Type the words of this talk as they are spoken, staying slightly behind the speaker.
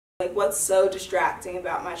Like, what's so distracting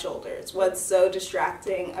about my shoulders? What's so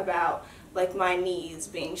distracting about, like, my knees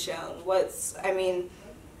being shown? Why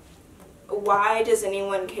does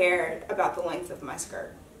anyone care about the length of my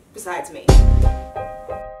skirt besides me?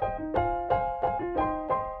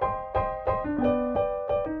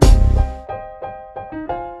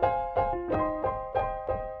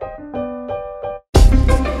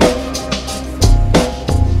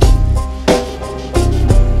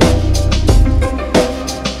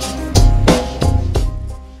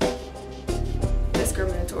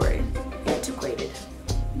 Discriminatory. Antiquated.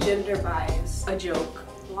 Gender bias. A joke.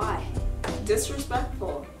 Why?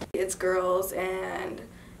 Disrespectful. It's girls, and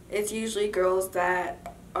it's usually girls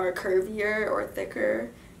that are curvier or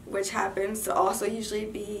thicker, which happens to also usually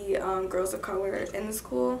be girls of color in the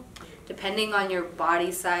school. Depending on your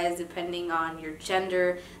body size, depending on your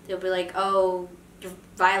gender, they'll be like, oh, you're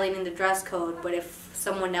violating the dress code. But if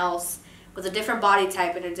someone else with a different body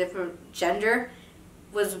type and a different gender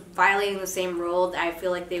was violating the same rule, I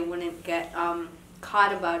feel like they wouldn't get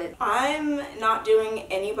caught about it. I'm not doing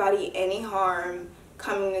anybody any harm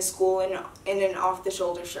coming to school in an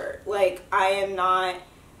off-the-shoulder shirt. Like, I am not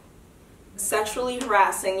sexually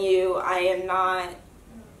harassing you. I am not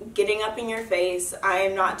getting up in your face. I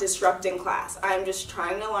am not disrupting class. I'm just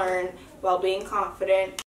trying to learn while being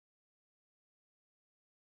confident.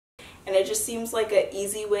 And it just seems like an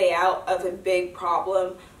easy way out of a big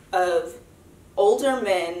problem of older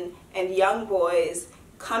men and young boys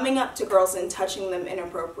coming up to girls and touching them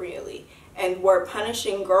inappropriately. And we're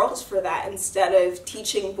punishing girls for that instead of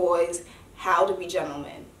teaching boys how to be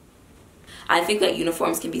gentlemen. I think that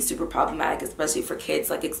uniforms can be super problematic, especially for kids,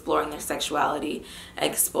 like exploring their sexuality,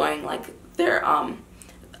 exploring like their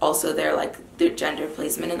also their gender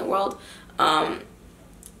placement in the world. I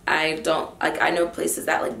know places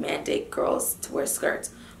that like mandate girls to wear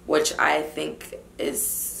skirts, which I think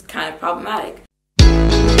is kind of problematic.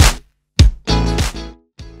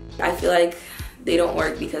 I feel like they don't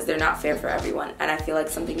work because they're not fair for everyone, and I feel like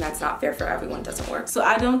something that's not fair for everyone doesn't work. So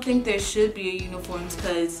I don't think there should be a uniforms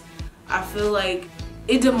because I feel like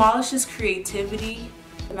it demolishes creativity.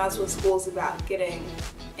 And that's what school's about, getting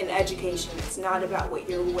an education. It's not about what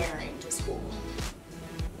you're wearing to school.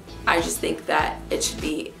 I just think that it should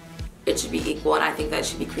be equal, and I think that it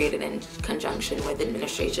should be created in conjunction with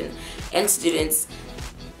administration and students.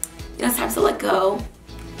 You know, it's time to let go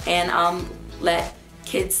and let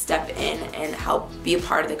kids step in and help be a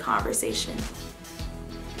part of the conversation.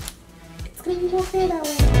 It's gonna be more fair that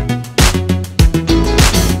way.